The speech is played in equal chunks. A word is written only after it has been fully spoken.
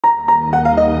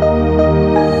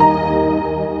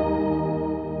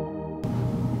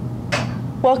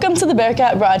Welcome to the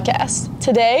Bearcat broadcast.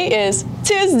 Today is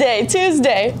Tuesday,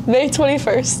 May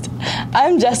 21st.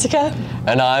 I'm Jessica.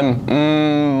 And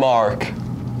I'm Mark.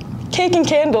 Cake and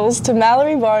candles to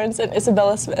Mallory Barnes and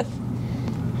Isabella Smith.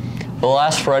 The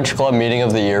last French Club meeting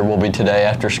of the year will be today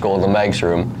after school in the Meg's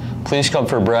room. Please come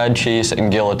for bread, cheese,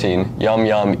 and guillotine. Yum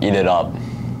yum, eat it up.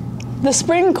 The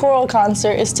spring choral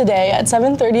concert is today at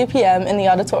 7:30 p.m. in the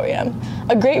auditorium.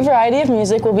 A great variety of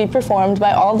music will be performed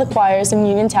by all the choirs in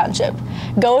Union Township.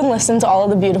 Go and listen to all of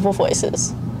the beautiful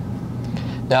voices.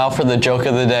 Now for the joke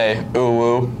of the day. Ooh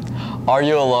woo. Are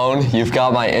you alone? You've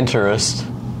got my interest.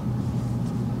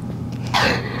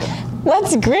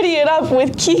 Let's gritty it up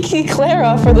with Kiki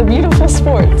Clara for the beautiful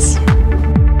sports.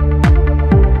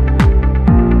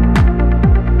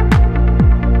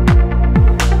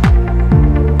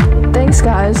 Thanks,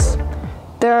 guys.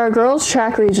 There are girls'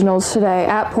 track regionals today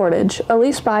at Portage.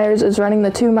 Elise Byers is running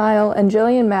the 2-mile and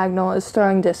Jillian Magnol is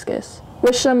throwing discus.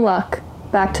 Wish them luck.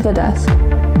 Back to the desk.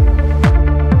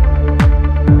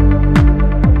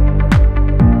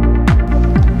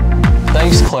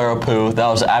 Thanks, Clara Pooh. That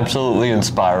was absolutely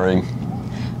inspiring.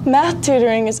 Math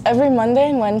tutoring is every Monday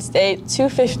and Wednesday,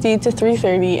 2:50 to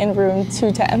 3:30 in room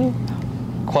 210.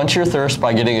 Quench your thirst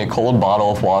by getting a cold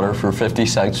bottle of water for 50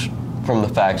 cents from the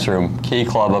fax room. Key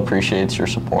Club appreciates your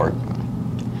support.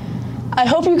 I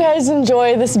hope you guys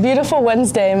enjoy this beautiful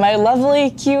Wednesday, my lovely,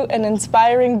 cute, and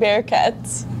inspiring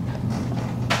Bearcats.